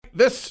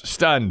this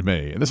stunned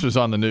me. This was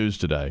on the news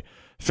today.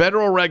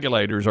 Federal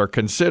regulators are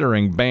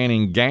considering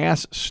banning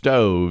gas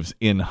stoves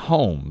in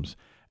homes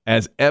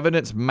as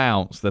evidence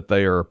mounts that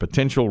they are a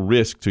potential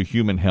risk to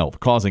human health,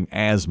 causing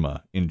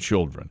asthma in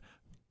children.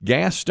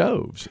 Gas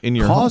stoves in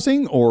your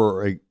causing home.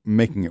 Or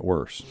making it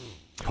worse?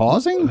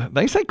 Causing?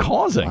 They say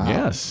causing.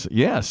 Wow.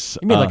 Yes.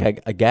 You mean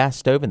like a gas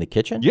stove in the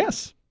kitchen?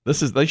 Yes.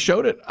 They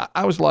showed it.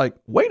 I was like,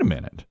 wait a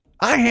minute.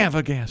 I have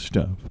a gas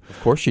stove.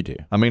 Of course you do.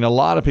 I mean, a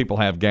lot of people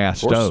have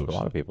gas stoves. A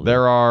lot of people do.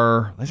 There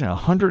are, they say,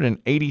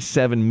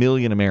 187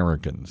 million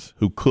Americans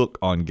who cook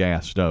on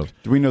gas stoves.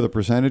 Do we know the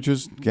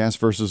percentages, gas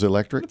versus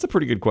electric? That's a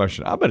pretty good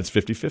question. I bet it's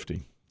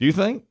 50-50. Do you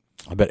think?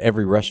 I bet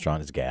every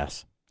restaurant is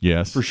gas.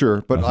 Yes. For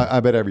sure. But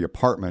I bet every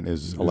apartment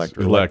is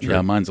electric.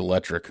 Yeah, mine's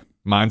electric.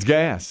 Mine's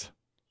gas.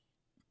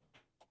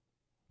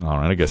 All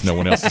right, I guess no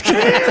one else is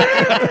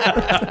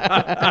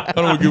I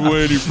don't give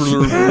away any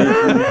further.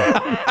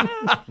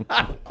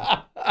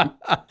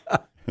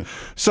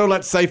 So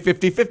let's say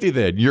 50-50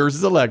 then. Yours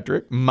is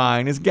electric,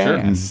 mine is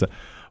gas. Sure.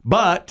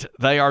 But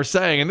they are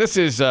saying, and this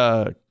is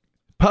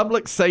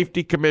Public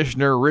Safety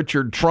Commissioner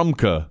Richard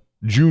Trumka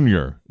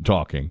Jr.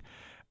 talking,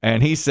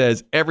 and he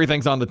says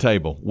everything's on the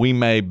table. We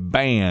may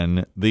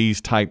ban these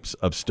types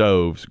of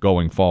stoves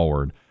going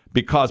forward.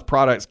 Because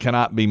products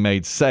cannot be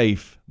made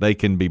safe, they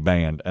can be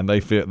banned, and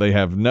they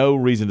have no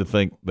reason to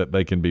think that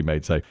they can be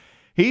made safe.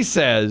 He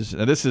says,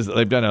 and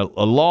they've done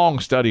a long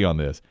study on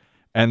this,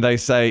 and they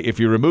say if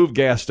you remove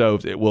gas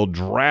stoves, it will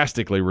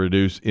drastically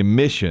reduce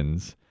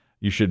emissions.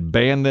 You should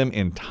ban them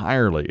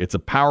entirely. It's a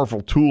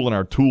powerful tool in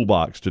our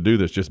toolbox to do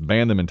this. Just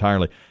ban them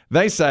entirely.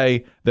 They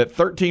say that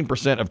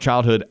 13% of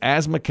childhood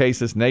asthma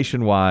cases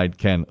nationwide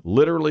can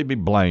literally be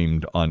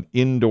blamed on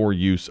indoor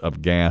use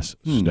of gas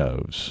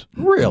stoves.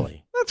 Really?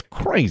 That's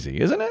crazy,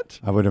 isn't it?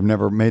 I would have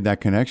never made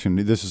that connection.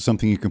 This is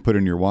something you can put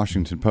in your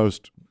Washington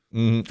Post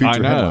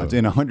feature headlines.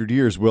 In 100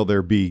 years, will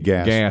there be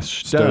gas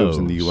stoves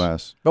in the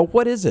U.S.? But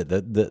what is it?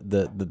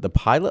 The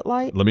pilot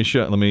light? Let me.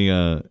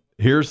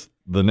 Here's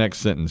the next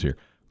sentence here.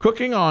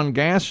 Cooking on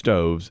gas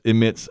stoves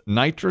emits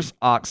nitrous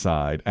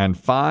oxide and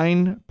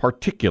fine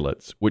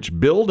particulates, which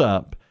build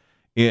up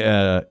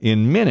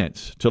in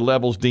minutes to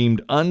levels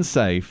deemed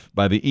unsafe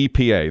by the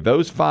EPA.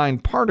 Those fine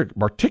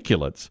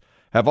particulates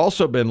have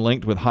also been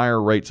linked with higher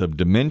rates of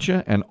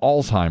dementia and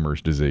Alzheimer's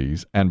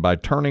disease, and by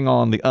turning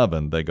on the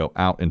oven, they go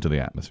out into the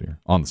atmosphere,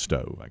 on the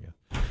stove, I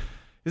guess.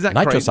 Is that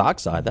nitrous crazy?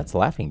 oxide? That's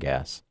laughing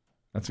gas.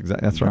 That's right.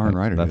 That's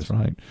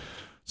right.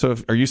 So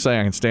are you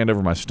saying I can stand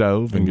over my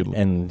stove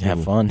and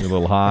have fun? Get a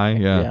little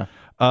high?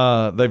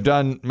 Yeah. They've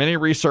done many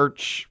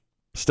research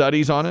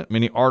studies on it,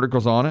 many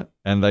articles on it,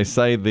 and they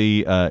say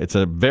it's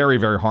a very,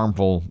 very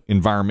harmful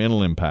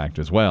environmental impact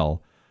as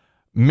well.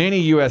 Many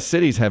U.S.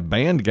 cities have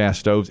banned gas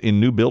stoves in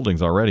new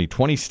buildings already.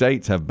 20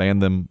 states have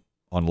banned them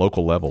on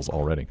local levels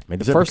already. I mean,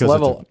 the first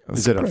level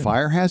is it a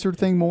fire hazard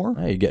thing more?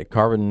 You get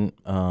carbon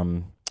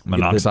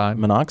monoxide.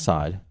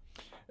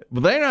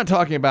 Well, they're not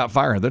talking about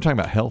fire. They're talking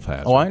about health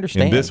hazard. Oh, I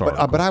understand.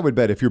 But I would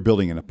bet if you're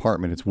building an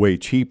apartment, it's way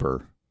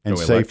cheaper and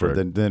safer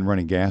than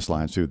running gas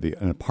lines through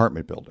an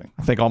apartment building.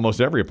 I think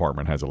almost every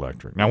apartment has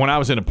electric. Now, when I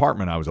was in an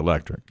apartment, I was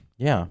electric.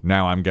 Yeah.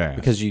 Now I'm gas.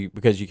 Because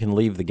you can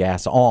leave the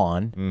gas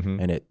on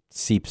and it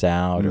seeps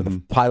out, or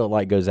the pilot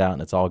light goes out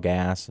and it's all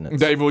gas. And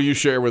Dave, will you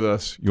share with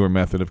us your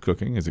method of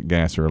cooking? Is it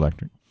gas or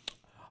electric?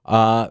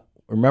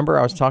 Remember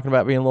I was talking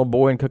about being a little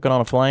boy and cooking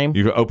on a flame?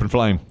 You go open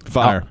flame,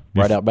 fire.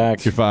 Right out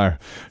back. You fire.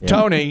 Yeah.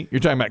 Tony,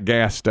 you're talking about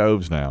gas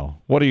stoves now.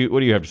 What do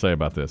you have to say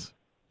about this?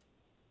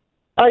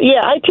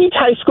 I teach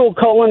high school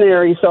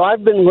culinary, so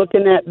I've been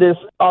looking at this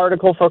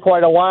article for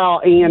quite a while,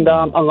 and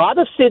a lot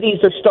of cities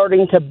are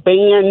starting to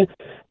ban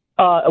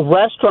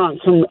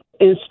restaurants from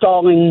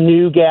installing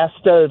new gas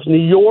stoves.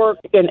 New York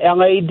and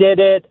L.A. did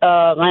it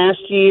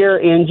last year,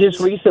 and just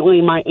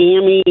recently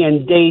Miami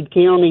and Dade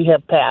County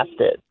have passed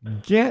it.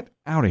 Get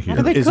out of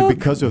here. Is it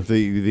because of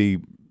the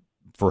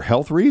for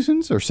health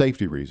reasons or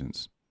safety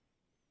reasons?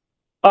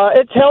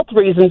 It's health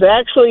reasons.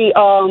 Actually,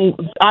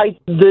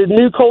 the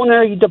new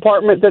culinary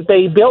department that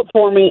they built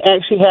for me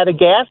actually had a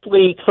gas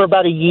leak for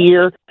about a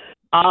year.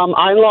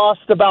 I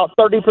lost about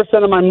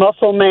 30% of my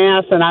muscle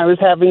mass, and I was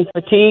having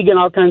fatigue and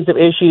all kinds of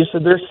issues. So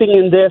they're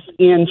seeing this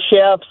in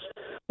chefs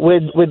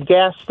with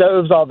gas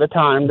stoves all the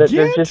time, that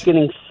they're just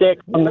getting sick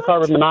from the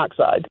carbon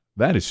monoxide.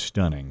 That is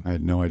stunning. I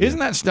had no idea. Isn't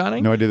that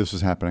stunning? No idea this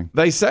was happening.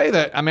 They say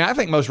that. I mean, I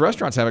think most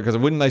restaurants have it because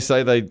wouldn't they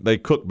say they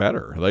cook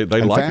better? They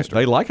like faster.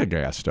 They like a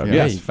gas stove.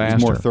 Yeah, yes, faster,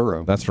 it's more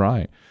thorough. That's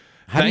right.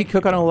 How do you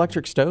cook on an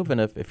electric stove?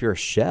 And if you're a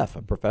chef,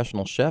 a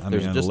professional chef,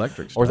 there's an just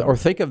electric stove. Or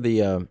think of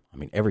the.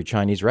 every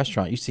Chinese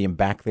restaurant, you see them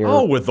back there.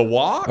 Oh, with the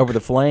wok over the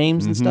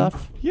flames and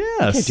stuff. Yes,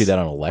 you can't do that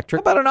on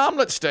electric. How about an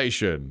omelet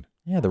station?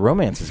 Yeah, the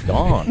romance is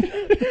gone.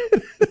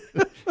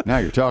 Now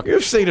you're talking.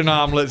 You've seen an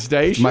omelet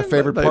station. My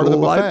favorite part of the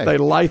buffet. They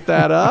light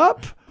that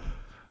up.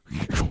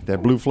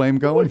 That blue flame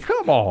going?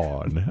 Come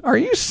on. Are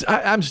you?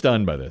 I'm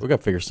stunned by this. We got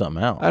to figure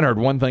something out. I hadn't heard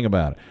one thing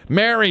about it.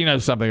 Mary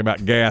knows something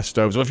about gas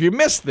stoves. Well, if you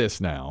missed this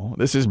now,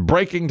 this is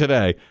breaking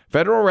today.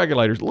 Federal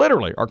regulators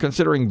literally are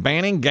considering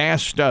banning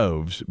gas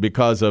stoves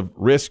because of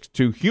risks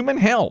to human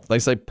health. They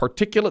say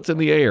particulates in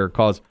the air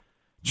cause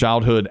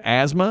childhood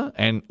asthma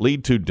and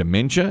lead to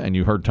dementia. And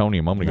you heard Tony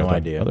a moment ago. No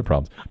idea. Other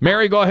problems.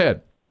 Mary, go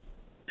ahead.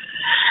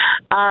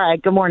 All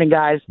right. Good morning,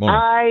 guys. Morning.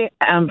 I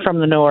am from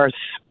the north,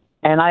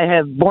 and I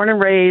have born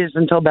and raised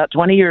until about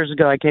 20 years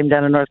ago. I came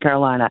down to North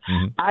Carolina.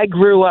 Mm-hmm. I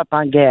grew up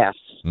on gas.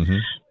 Mm-hmm.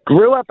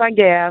 Grew up on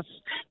gas.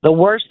 The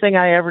worst thing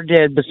I ever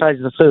did, besides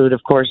the food,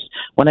 of course,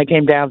 when I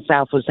came down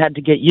south, was had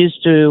to get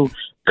used to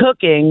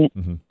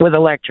cooking with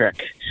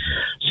electric.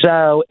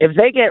 So if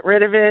they get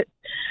rid of it,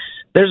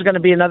 there's going to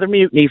be another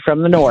mutiny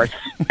from the north,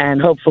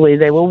 and hopefully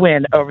they will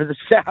win over the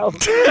south.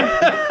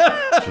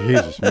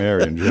 Jesus,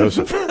 Mary and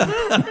Joseph.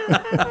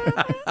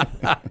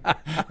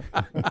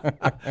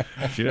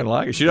 She didn't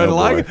like it. She doesn't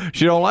like it.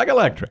 She don't like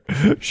electric.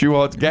 She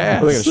wants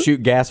gas. We're going to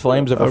shoot gas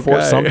flames over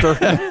Fort Sumter.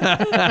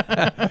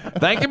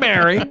 Thank you,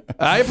 Mary.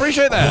 I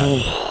appreciate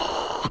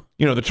that.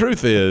 You know, the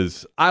truth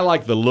is, I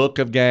like the look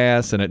of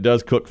gas, and it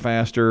does cook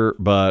faster,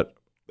 but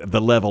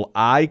the level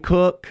I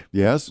cook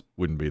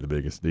wouldn't be the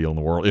biggest deal in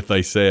the world if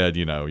they said,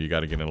 you know, you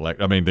got to get an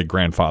electric. I mean, they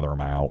grandfather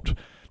them out.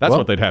 That's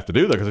what they'd have to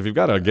do, though, because if you've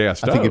got a gas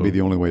stove. I think it'd be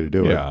the only way to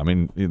do it. Yeah, I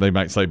mean, they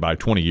might say by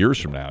 20 years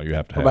from now you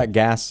have to have. What about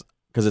gas,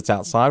 because it's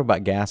outside? What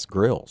about gas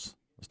grills?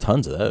 There's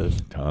tons of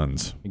those.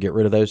 Tons. You get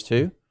rid of those,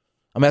 too?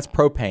 I mean, that's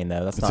propane,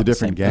 though. That's not a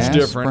different the same gas.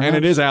 It's different, perhaps?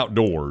 and it is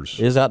outdoors.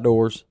 It is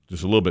outdoors.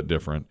 Just a little bit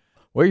different.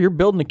 Well, you're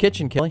building a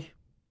kitchen, Kelly.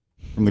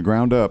 From the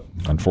ground up.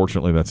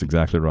 Unfortunately, that's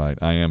exactly right.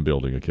 I am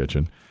building a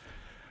kitchen.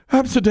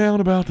 I'm so down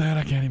about that,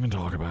 I can't even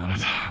talk about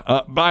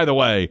it. By the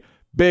way,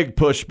 big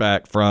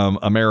pushback from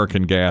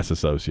American Gas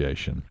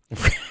Association.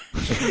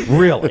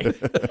 Really?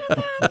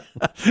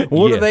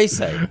 What do they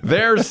say?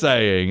 They're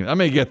saying, let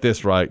me get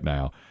this right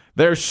now.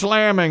 They're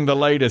slamming the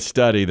latest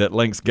study that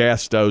links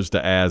gas stoves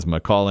to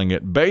asthma, calling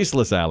it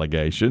baseless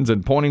allegations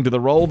and pointing to the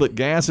role that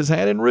gas has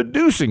had in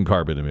reducing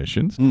carbon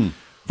emissions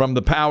from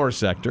the power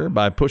sector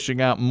by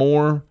pushing out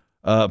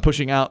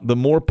the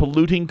more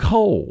polluting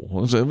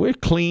coal. So we're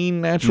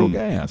clean natural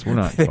gas. We're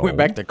not. They went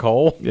back to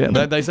coal. Yeah,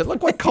 they said,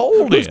 look what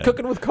coal Who's did.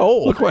 cooking with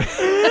coal? Look what.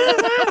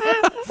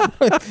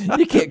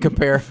 You can't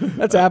compare.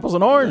 That's apples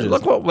and oranges.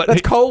 Look what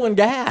that's coal and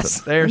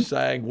gas. They're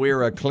saying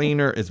we're a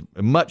cleaner is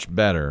much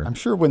better. I'm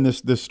sure when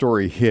this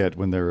story hit,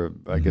 when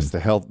I guess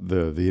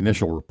the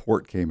initial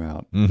report came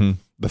out,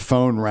 the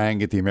phone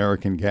rang at the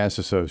American Gas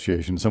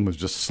Association. Someone was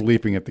just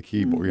sleeping at the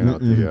keyboard, at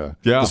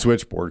the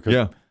switchboard.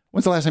 Yeah.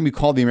 When's the last time you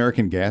called the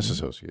American Gas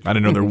Association? I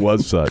didn't know there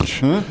was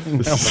such. What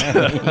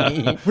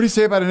do you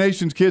say about a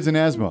nation's kids and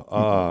asthma?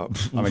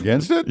 I'm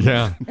against it.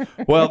 Yeah.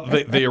 Well,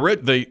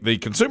 the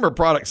Consumer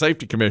Product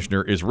Safety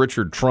Commissioner is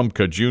Richard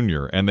Trumka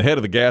Jr., and the head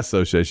of the Gas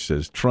Association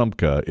says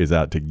Trumka is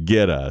out to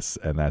get us,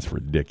 and that's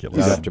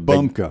ridiculous. He's after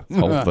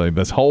Bumka.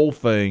 This whole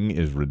thing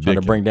is ridiculous.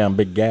 Trying to bring down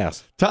big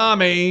gas.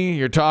 Tommy,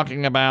 you're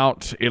talking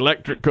about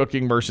electric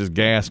cooking versus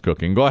gas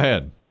cooking. Go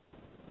ahead.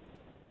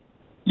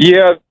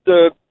 Yeah,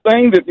 the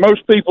thing that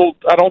most people,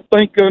 I don't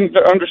think,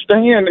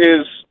 understand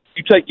is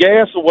you take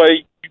gas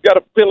away, you got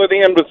to fill it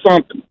in with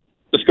something.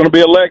 It's going to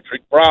be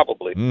electric,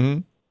 probably. Mm-hmm.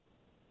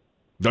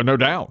 No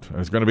doubt.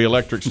 It's going to be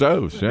electric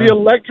stoves. Yeah. The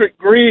electric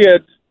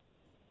grid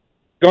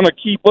going to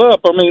keep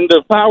up. I mean,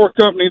 the power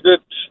company that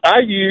I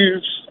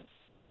use,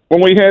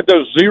 when we had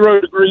those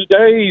 0-degree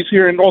days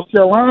here in North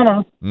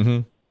Carolina,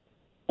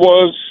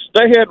 was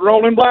they had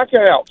rolling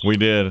blackouts. We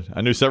did. I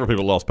knew several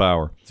people lost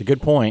power. It's a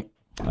good point.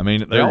 I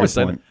mean, they always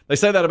say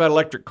that about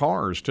electric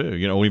cars too.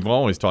 You know, we've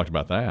always talked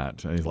about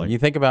that. You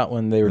think about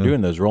when they were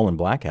doing those rolling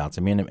blackouts.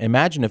 I mean,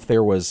 imagine if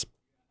there was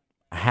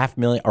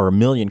 500,000 or 1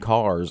 million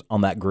cars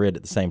on that grid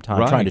at the same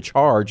time trying to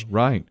charge.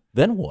 Right.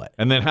 Then what?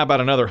 And then how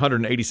about another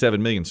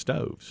 187 million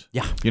stoves?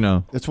 Yeah. You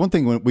know, that's one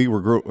thing when we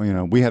were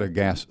we had a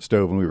gas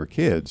stove when we were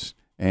kids,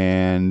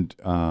 and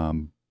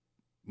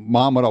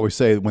Mom would always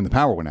say when the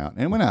power went out,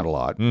 and it went out a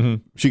lot,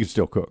 she could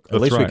still cook. At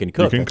least we can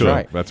cook. That's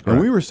right. That's correct. And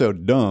we were so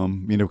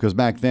dumb, because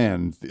back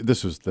then,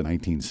 this was the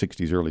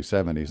 1960s, early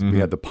 70s, we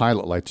had the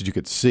pilot lights that you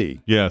could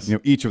see. Yes.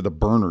 Each of the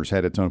burners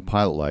had its own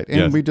pilot light.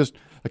 And we just,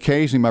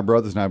 occasionally my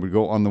brothers and I would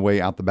go on the way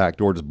out the back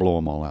door, just blow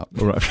them all out.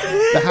 Right.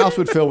 The house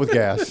would fill with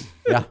gas.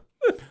 Yeah.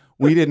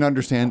 We didn't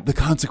understand the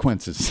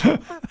consequences.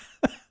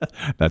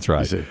 That's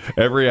right.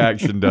 Every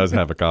action does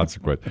have a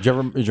consequence.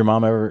 Did your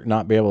mom ever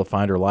not be able to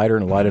find her lighter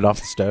and light it off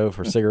the stove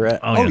for a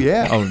cigarette? Oh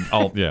yeah.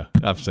 Yeah.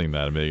 I've seen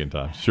that a million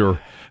times. Sure.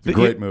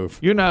 Great move.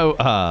 You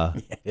know,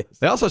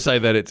 they also say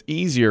that it's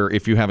easier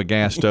if you have a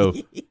gas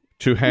stove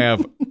to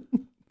have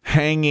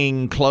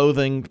hanging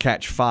clothing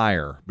catch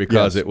fire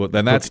because it will.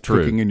 And that's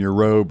true. Cooking in your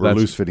robe or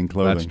loose-fitting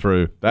clothing. That's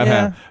true.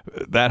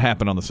 That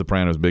happened on The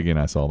Sopranos. Biggie and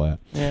I saw that.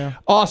 Yeah.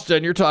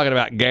 Austin, you're talking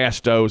about gas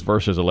stoves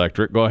versus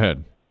electric. Go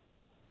ahead.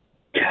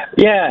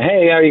 Yeah.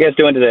 Hey, how are you guys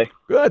doing today?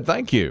 Good.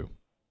 Thank you.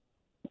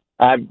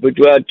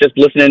 Just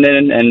listening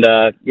in, and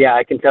yeah,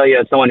 I can tell you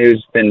as someone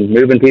who's been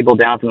moving people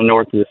down from the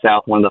north to the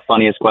south, one of the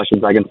funniest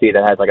questions I can see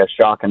that has like a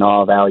shock and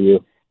awe value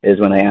is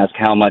when they ask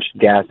how much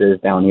gas is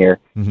down here.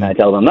 And I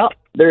tell them, no,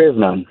 there is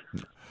none.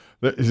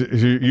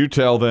 You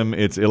tell them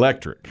it's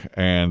electric,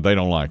 and they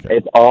don't like it.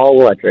 It's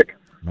all electric.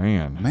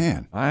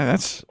 Man,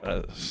 that's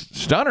a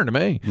stunner to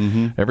me.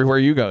 Everywhere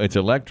you go, it's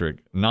electric,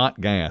 not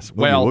gas.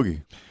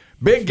 Woogie.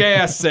 Big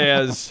Gas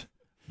says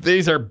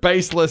these are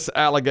baseless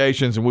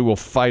allegations, and we will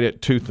fight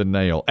it tooth and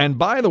nail. And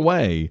by the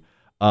way,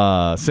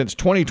 since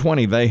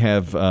 2020, they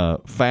have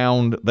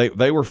found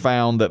they were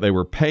found that they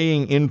were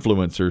paying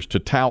influencers to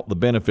tout the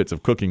benefits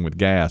of cooking with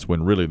gas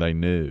when really they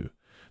knew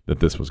that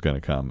this was going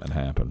to come and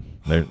happen.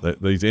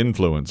 These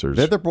influencers.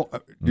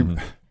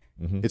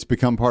 It's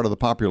become part of the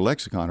popular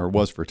lexicon, or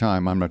was for a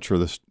time. I'm not sure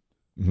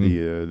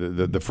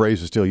the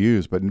phrase is still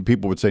used, but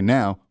people would say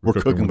now we're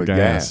cooking with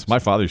gas. My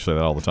father used to say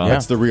that all the time.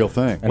 That's the real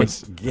thing. And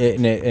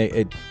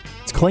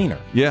it's cleaner.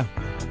 Yeah.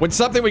 When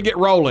something would get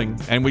rolling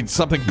and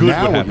something good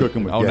now would we're happen.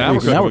 cooking with Now gas. we're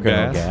cooking with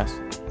gas.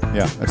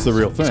 Yeah, that's the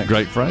real thing. It's a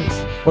great phrase.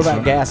 What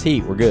about gas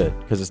heat? We're good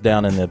because it's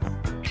down in the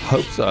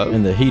hope so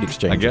in the heat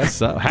exchange. I guess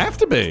so. Have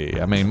to be.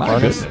 I mean, my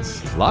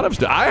goodness. A lot of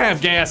stuff. I have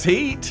gas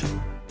heat.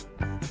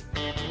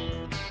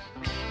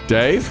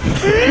 Dave?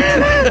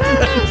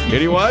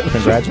 Anyone?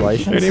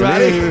 Congratulations.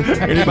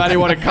 Anybody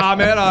want to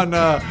comment on,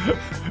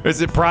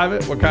 is it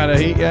private, what kind of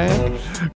heat you have?